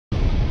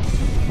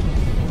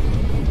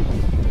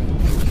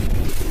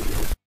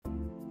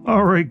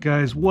Alright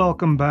guys,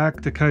 welcome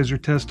back to Kaiser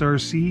Test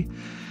RC,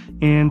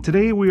 and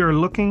today we are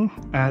looking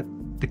at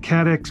the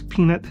Caddx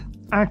Peanut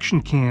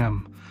Action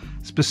Cam,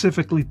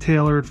 specifically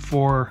tailored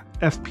for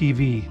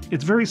FPV.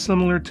 It's very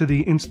similar to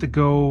the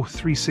Instago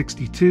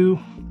 362.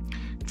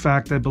 In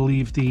fact, I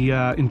believe the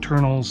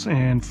internals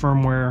and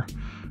firmware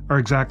are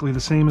exactly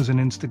the same as an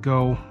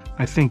Instago.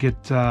 I think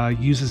it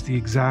uses the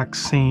exact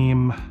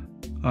same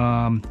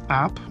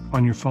app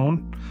on your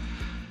phone.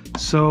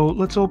 So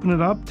let's open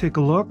it up, take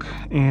a look,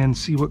 and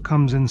see what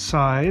comes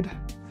inside.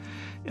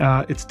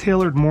 It's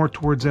tailored more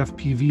towards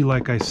FPV,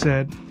 like I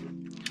said.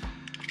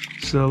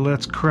 So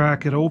let's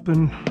crack it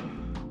open.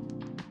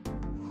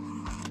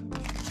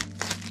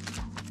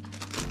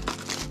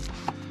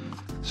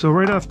 So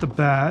right off the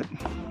bat,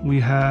 we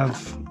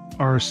have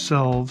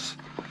ourselves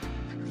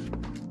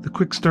the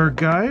quick start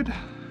guide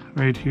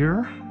right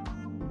here.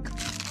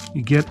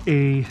 You get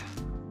a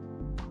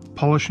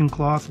polishing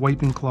cloth,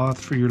 wiping cloth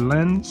for your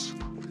lens.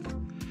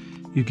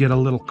 You get a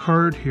little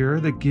card here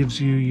that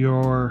gives you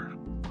your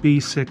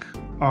basic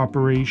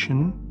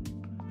operation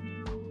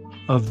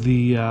of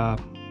the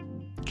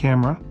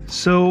camera.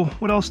 So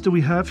what else do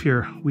we have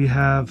here? We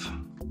have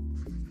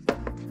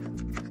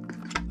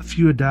a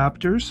few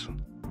adapters,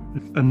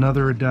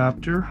 another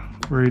adapter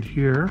right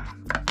here.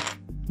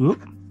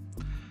 Whoop.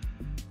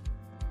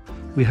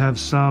 We have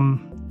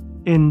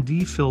some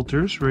ND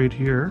filters right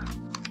here,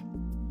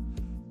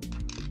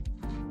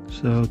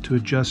 so to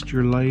adjust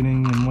your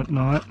lighting and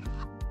whatnot.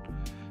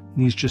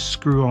 These just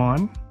screw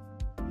on.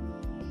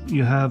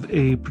 You have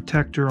a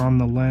protector on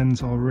the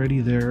lens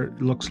already there,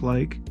 it looks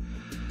like.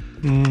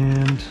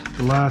 And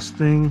the last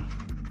thing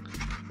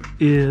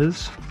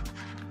is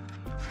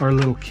our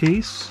little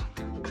case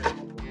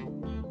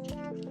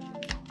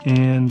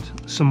and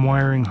some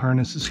wiring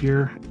harnesses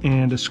here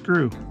and a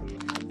screw.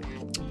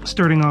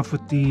 Starting off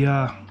with the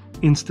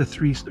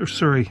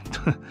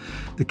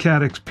the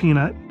Caddx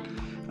Peanut.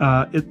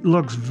 It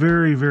looks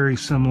very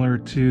similar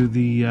to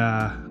the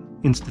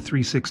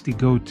Insta360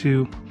 Go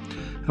 2.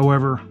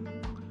 However,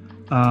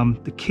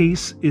 the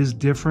case is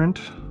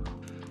different.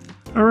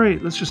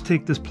 Alright, let's just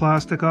take this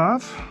plastic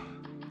off,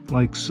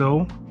 like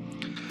so.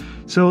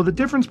 So the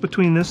difference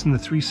between this and the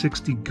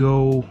 360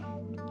 Go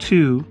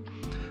 2,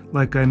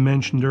 like I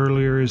mentioned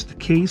earlier, is the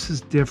case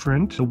is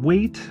different. The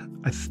weight,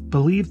 I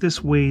believe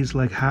this weighs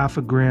like half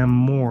a gram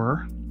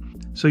more.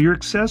 So your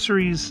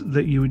accessories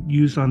that you would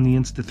use on the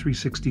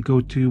Insta360 Go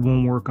 2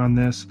 won't work on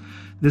this.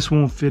 This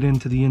won't fit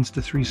into the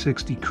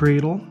Insta360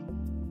 cradle,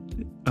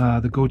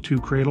 the Go 2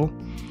 cradle.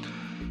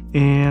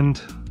 And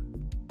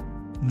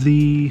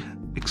the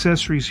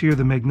accessories here,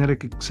 the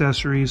magnetic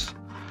accessories,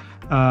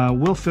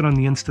 will fit on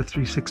the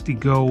Insta360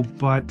 Go,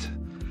 but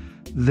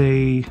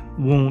they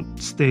won't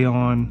stay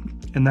on.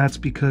 And that's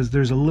because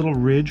there's a little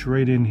ridge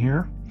right in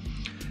here.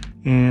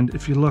 And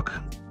if you look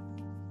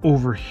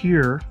over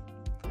here,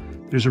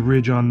 there's a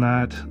ridge on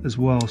that as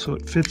well, so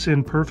it fits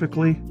in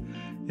perfectly,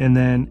 and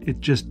then it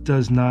just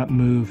does not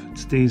move. It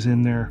stays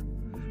in there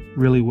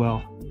really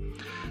well.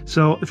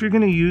 So if you're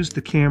going to use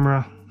the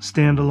camera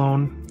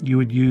standalone, you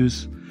would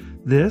use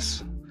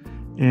this,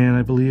 and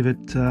I believe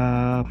it's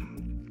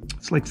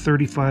like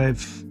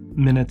 35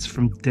 minutes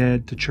from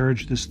dead to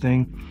charge this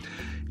thing,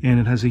 and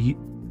it has a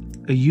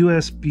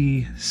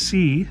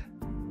USB-C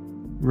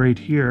right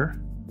here.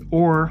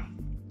 Or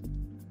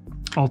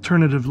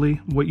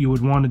alternatively, what you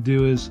would want to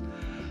do is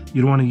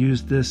you'd want to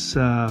use this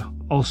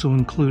also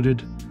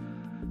included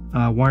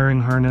wiring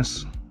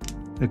harness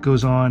that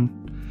goes on,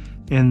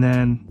 and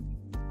then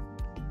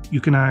you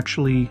can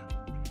actually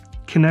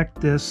connect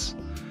this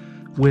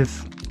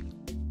with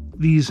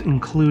these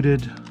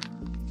included.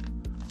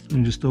 Let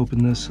me just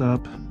open this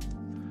up.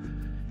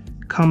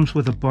 It comes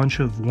with a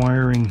bunch of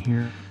wiring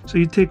here. So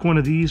you take one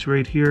of these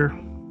right here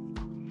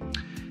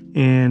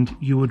and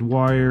you would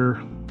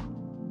wire,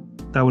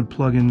 that would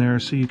plug in there,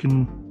 so you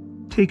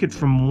can take it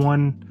from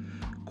one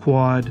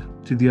quad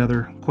to the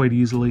other quite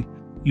easily.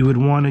 You would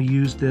want to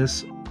use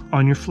this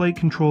on your flight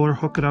controller,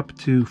 hook it up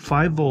to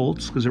 5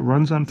 volts because it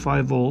runs on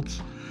 5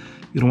 volts.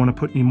 You don't want to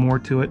put any more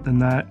to it than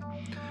that.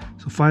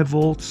 So 5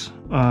 volts,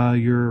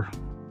 your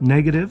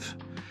negative,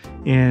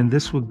 and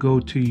this would go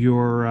to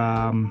your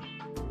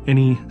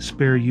any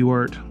spare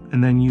UART,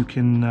 and then you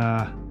can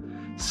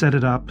set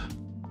it up.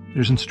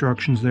 There's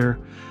instructions there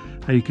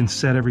how you can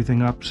set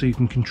everything up so you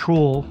can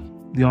control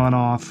the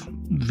on-off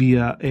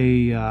via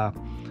a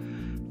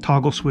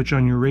toggle switch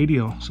on your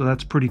radio. So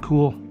that's pretty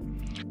cool.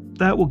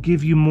 That will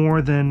give you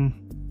more than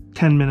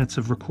 10 minutes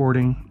of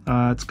recording.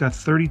 It's got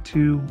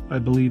 32, I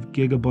believe,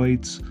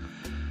 gigabytes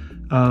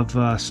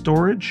of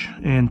storage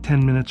and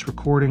 10 minutes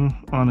recording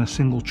on a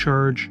single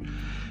charge.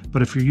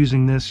 But if you're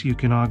using this, you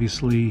can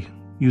obviously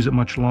use it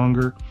much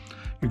longer.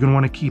 You're going to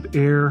want to keep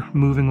air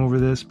moving over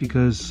this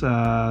because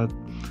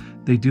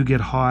they do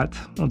get hot.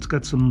 Well, it's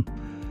got some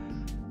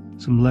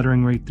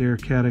lettering right there,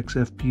 Caddx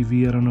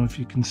FPV. I don't know if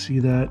you can see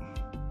that.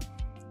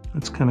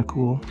 That's kind of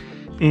cool.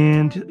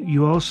 And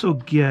you also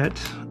get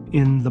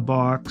in the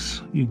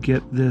box, you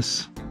get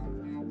this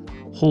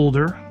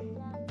holder,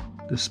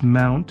 this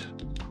mount.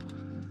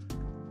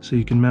 So so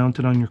you can mount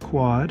it on your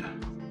quad.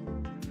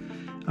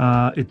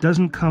 It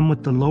doesn't come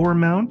with the lower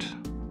mount,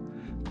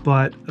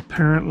 but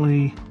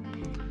apparently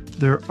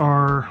there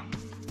are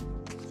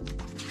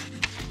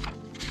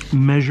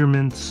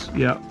measurements.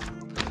 Yeah,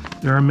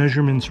 there are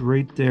measurements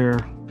right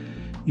there.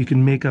 You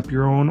can make up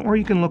your own, or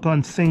you can look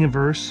on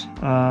Thingiverse.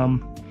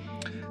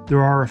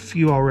 There are a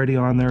few already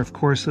on there. Of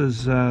course,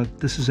 as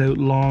this is out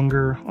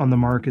longer on the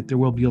market, there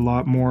will be a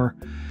lot more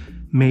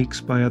makes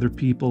by other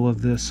people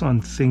of this on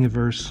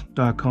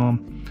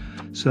Thingiverse.com.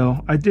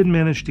 So I did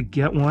manage to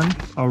get one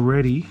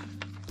already.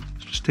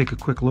 Let's just take a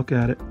quick look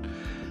at it.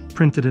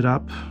 Printed it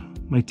up.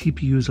 My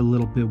TPU is a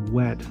little bit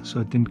wet, so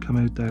it didn't come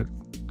out that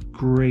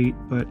great,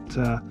 but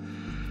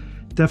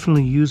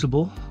definitely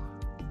usable.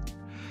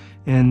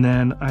 And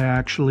then I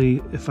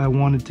actually, if I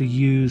wanted to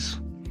use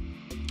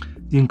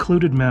the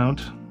included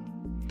mount,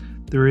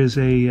 there is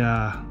a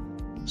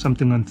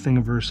something on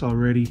Thingiverse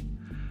already,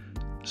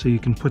 so you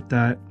can put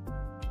that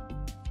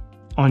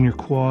on your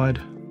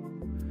quad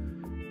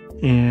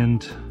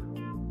and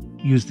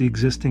use the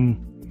existing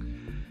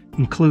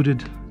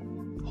included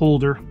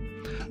holder.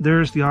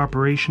 There's the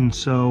operation.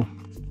 So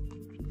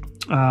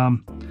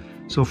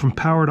from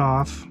powered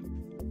off,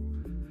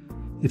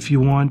 if you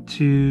want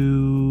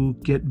to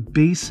get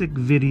basic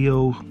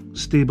video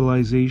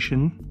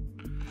stabilization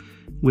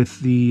with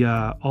the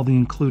all the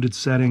included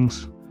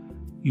settings,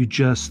 you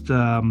just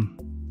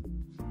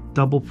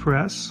single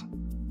press,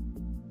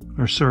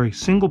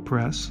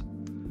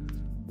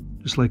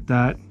 just like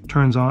that,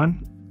 turns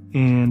on,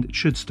 and it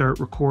should start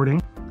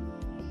recording.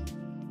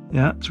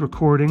 Yeah, it's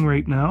recording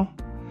right now.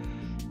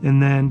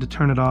 And then to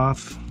turn it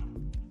off,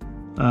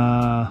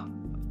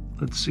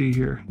 let's see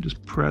here,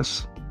 just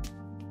press.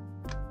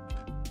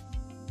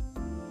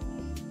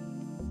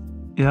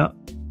 Yeah,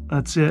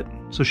 that's it.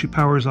 So she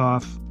powers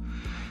off.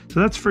 So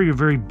that's for your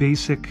very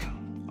basic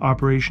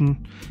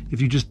operation.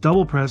 If you just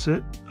double press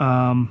it,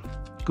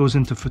 it goes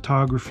into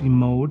photography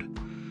mode,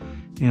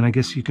 and I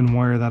guess you can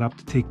wire that up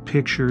to take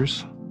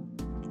pictures,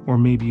 or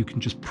maybe you can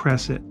just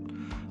press it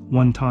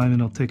one time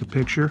and it'll take a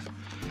picture.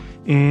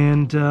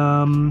 And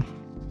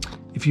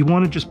if you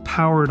want to just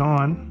power it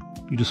on,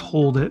 you just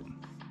hold it.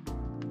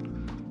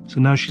 So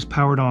now she's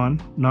powered on,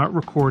 not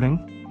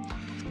recording.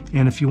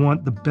 And if you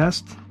want the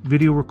best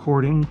video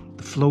recording,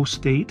 the flow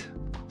state,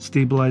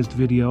 stabilized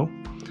video,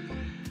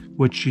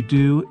 what you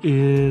do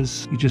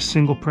is you just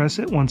single press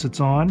it once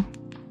it's on,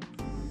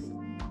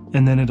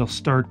 and then it'll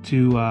start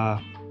to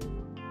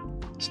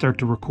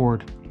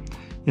record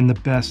in the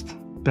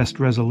best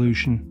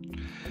resolution.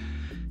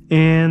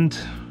 And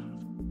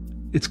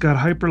it's got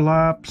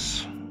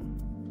hyperlapse.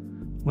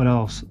 What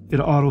else? It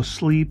auto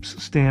sleeps,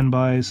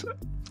 standbys.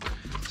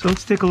 So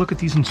let's take a look at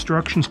these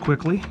instructions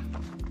quickly.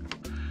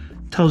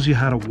 Tells you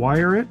how to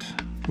wire it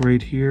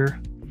right here.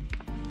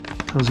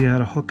 Tells you how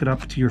to hook it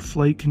up to your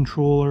flight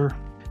controller,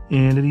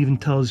 and it even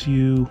tells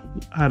you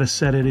how to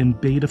set it in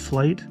beta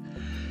flight.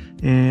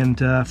 And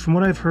from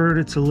what I've heard,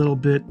 it's a little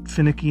bit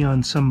finicky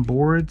on some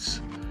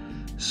boards,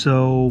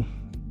 so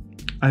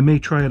I may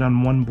try it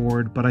on one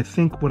board. But I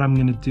think what I'm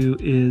going to do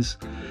is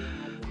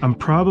I'm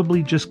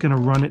probably just going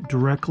to run it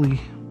directly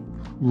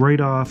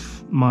right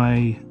off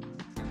my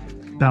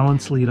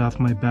balance lead, off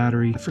my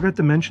battery. I forgot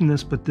to mention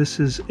this, but this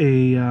is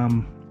a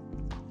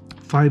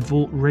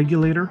 5-volt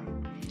regulator.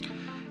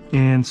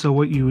 And so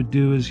what you would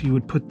do is you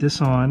would put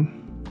this on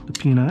the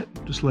peanut,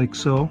 just like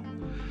so.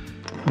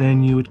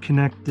 Then you would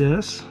connect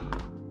this,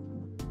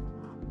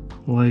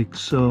 like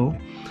so.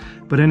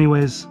 But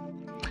anyways,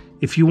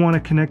 if you want to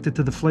connect it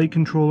to the flight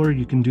controller,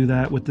 you can do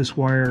that with this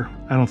wire.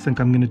 I don't think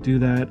I'm going to do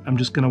that. I'm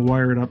just going to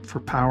wire it up for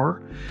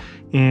power.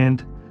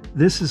 And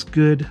this is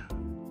good.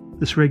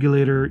 This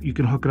regulator, you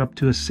can hook it up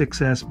to a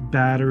 6S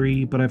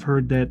battery, but I've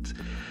heard that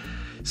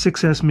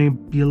 6S may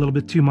be a little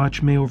bit too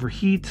much, may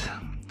overheat.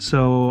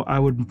 So I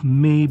would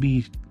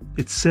maybe,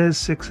 it says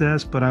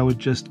 6S, but I would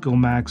just go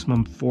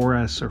maximum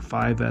 4S or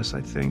 5S,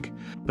 I think.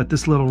 But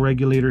this little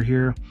regulator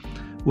here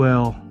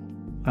will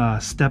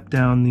step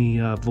down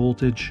the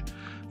voltage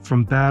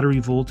from battery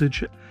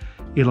voltage.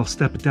 It'll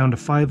step it down to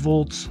 5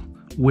 volts,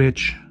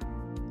 which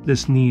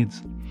this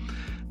needs.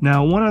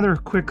 Now, one other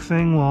quick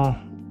thing, well,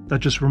 that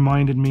just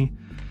reminded me,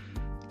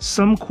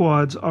 some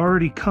quads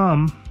already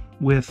come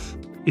with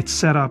it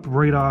set up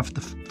right off the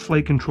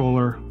flight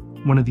controller,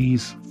 one of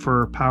these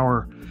for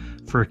power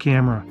for a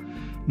camera.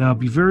 Now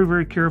be very,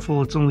 very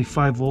careful. It's only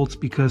 5 volts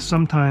because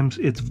sometimes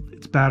it's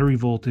battery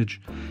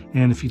voltage,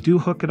 and if you do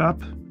hook it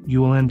up,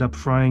 you will end up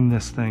frying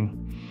this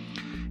thing,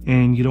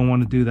 and you don't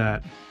want to do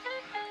that.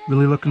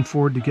 Really looking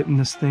forward to getting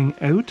this thing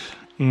out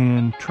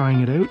and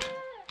trying it out.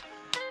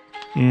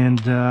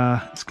 And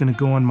it's going to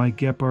go on my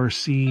GEP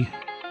RC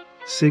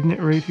Signet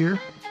right here.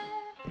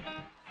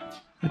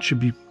 That should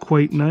be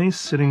quite nice,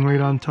 sitting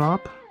right on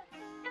top.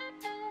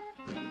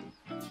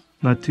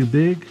 Not too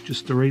big,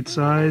 just the right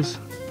size,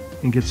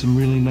 and get some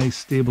really nice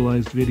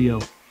stabilized video.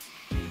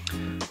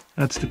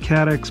 That's the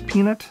Caddx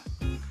Peanut,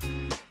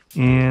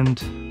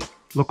 and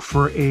look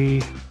for a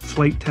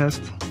flight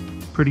test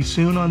pretty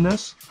soon on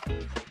this.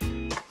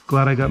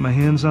 Glad I got my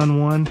hands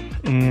on one,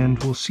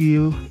 and we'll see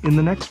you in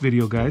the next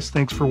video, guys.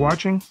 Thanks for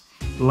watching.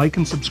 Like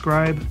and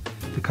subscribe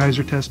to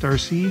Kaiser Test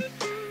RC,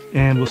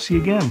 and we'll see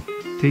you again.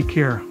 Take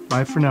care.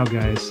 Bye for now,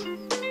 guys.